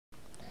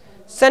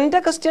Saint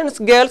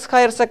Augustine's girls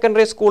higher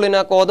secondary സ്കൂളിന്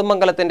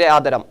കോതമംഗലത്തിന്റെ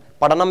ആദരം.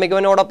 പഠന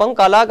മികവിനോടൊപ്പം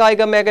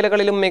കലാകായിക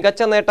മേഖലകളിലും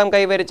മികച്ച നേട്ടം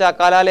കൈവരിച്ച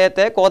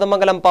കലാലയത്തെ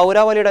കോതമംഗലം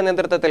പൗരാവലിയുടെ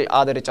നേതൃത്വത്തിൽ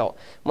ആദരിച്ചു.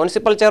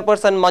 മുനിസിപ്പൽ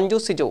ചെയർപേഴ്സൺ മഞ്ജു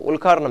സിജു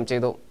ഉദ്ഘാടനം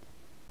ചെയ്തു.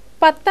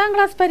 10ാം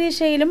ക്ലാസ്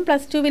പരീക്ഷയിലും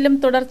 +2വിലും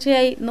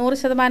തുടർച്ചയായി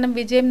 100%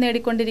 വിജയം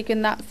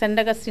നേടിക്കൊണ്ടിരിക്കുന്ന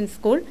saint Augustine's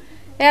school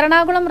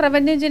Ernakulam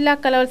revenue ജില്ലാ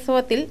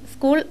കലോത്സവത്തിൽ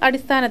സ്കൂൾ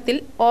അടിസ്ഥാനത്തിൽ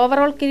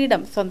ഓവറോൾ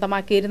കിരീടം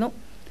സ്വന്തമാക്കിയിരുന്നു.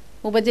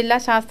 ഉപജില്ലാ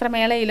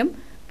ശാസ്ത്രമേളയിലും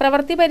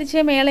പ്രവൃത്തി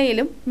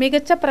പരിചയമേളയിലും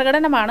മികച്ച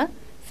പ്രകടനമാണ്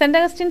saint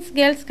Augustine's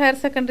girls higher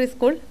secondary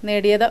school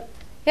നേടിയത്.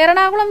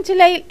 എറണാകുളം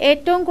ജില്ലയിൽ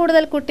ഏറ്റവും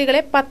കൂടുതൽ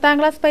കുട്ടികളെ 10ാം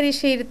ക്ലാസ്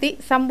പരീക്ഷയിരുത്തി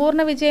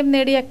സമ്പൂർണ്ണ വിജയം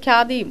നേടിയ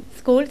ഖ്യാതിയും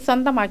സ്കൂൾ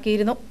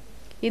സ്വന്തമാക്കിയിരുന്നു.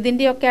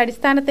 ഇതിന്റെയൊക്കെ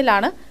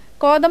അടിസ്ഥാനത്തിലാണ്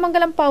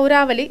കോതമംഗലം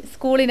പൗരാവലി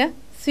സ്കൂളിന്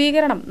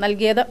സ്വീകരണം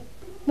നൽകിയത്.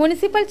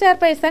 മുനിസിപ്പൽ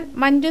ചെയർപേഴ്സൺ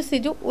മഞ്ജു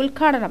സിജു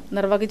ഉദ്ഘാടനം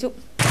നിർവഹിച്ചു.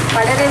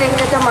 പഠന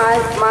രംഗത്ത്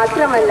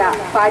മാത്രമല്ല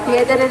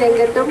പാഠ്യേതര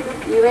രംഗത്തും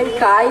ഈവൻ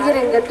കായിക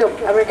രംഗത്തും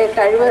അവരുടെ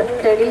കഴിവ്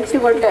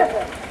തെളിയിച്ചുകൊണ്ട്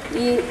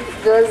ഈ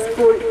girls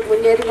school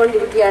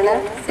മുന്നേറിക്കൊണ്ടിരിക്കുകയാണ്.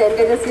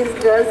 Saint Augustine's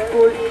girls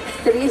school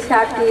സ്ത്രീ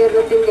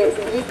ശാക്തീകരണത്തിൻ്റെ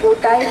സ്ത്രീ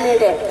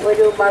കൂട്ടായ്മയുടെ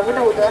ഒരു മകുട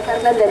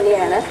ഉദാഹരണം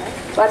തന്നെയാണ്.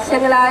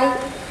 വർഷങ്ങളായി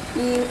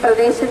ഈ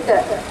പ്രദേശത്ത്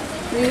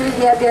സ്ത്രീ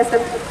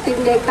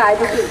വിദ്യാഭ്യാസത്തിൻ്റെ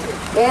കാര്യത്തിൽ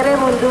ഏറെ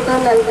മുൻതൂക്കം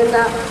നൽകുന്ന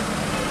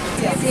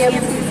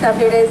CMC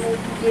സഭയുടെ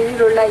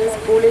കീഴിലുള്ള ഈ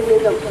സ്കൂളിൽ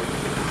നിന്നും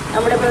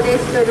നമ്മുടെ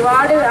പ്രദേശത്ത്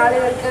ഒരുപാട്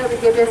ആളുകൾക്ക്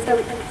വിദ്യാഭ്യാസം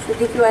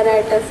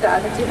സിദ്ധിക്കുവാനായിട്ട്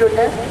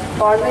സാധിച്ചിട്ടുണ്ട്.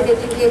 ഗവൺമെൻറ്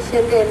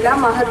എഡ്യൂക്കേഷൻ്റെ എല്ലാ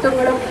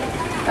മഹത്വങ്ങളും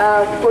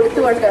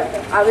കൊടുത്തുകൊണ്ട്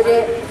അവരെ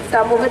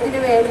സമൂഹത്തിന്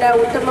വേണ്ട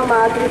ഉത്തമ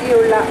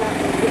മാതൃകയുള്ള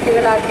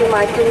കുട്ടികളാക്കി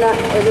മാറ്റുന്ന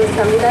ഒരു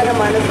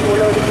സംവിധാനമാണ് സ്കൂൾ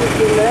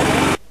ഒരുക്കിയിരിക്കുന്നത്.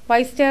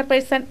 Vice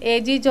chairperson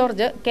AG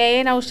George, KA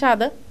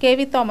Naushad, KV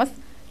Thomas,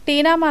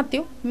 Tina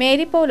Mathew,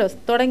 Mary പൗലോസ്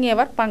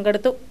തുടങ്ങിയവർ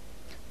പങ്കെടുത്തു.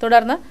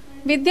 തുടർന്ന്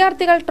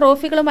വിദ്യാർത്ഥികൾ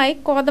ട്രോഫികളുമായി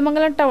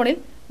കോതമംഗലം ടൗണിൽ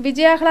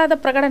വിജയാഹ്ലാദ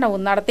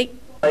പ്രകടനവും നടത്തി.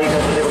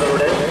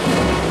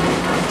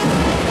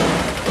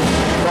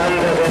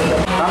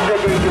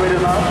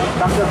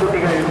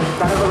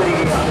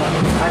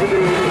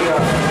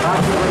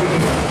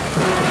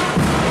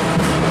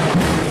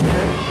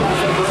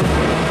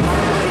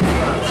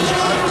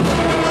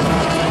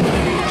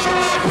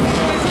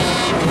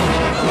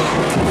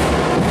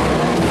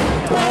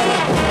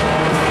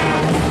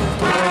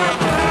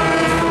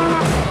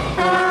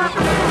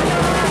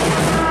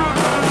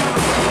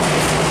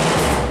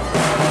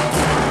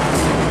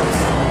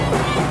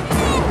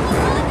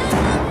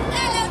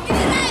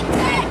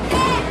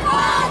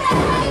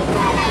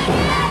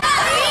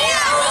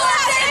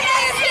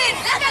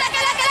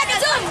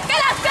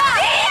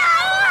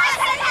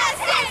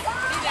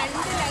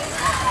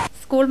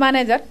 School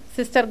manager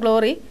sister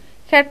glory,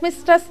 head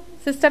mistress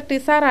sister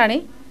ടിസ റാണി,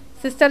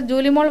 sister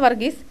Julimol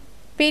Varghese,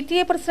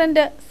 PTA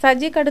president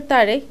Saji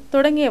Kaduthazhe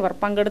തുടങ്ങിയവർ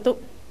പങ്കെടുത്തു.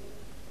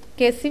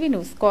 KCV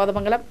news,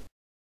 Kothamangalam.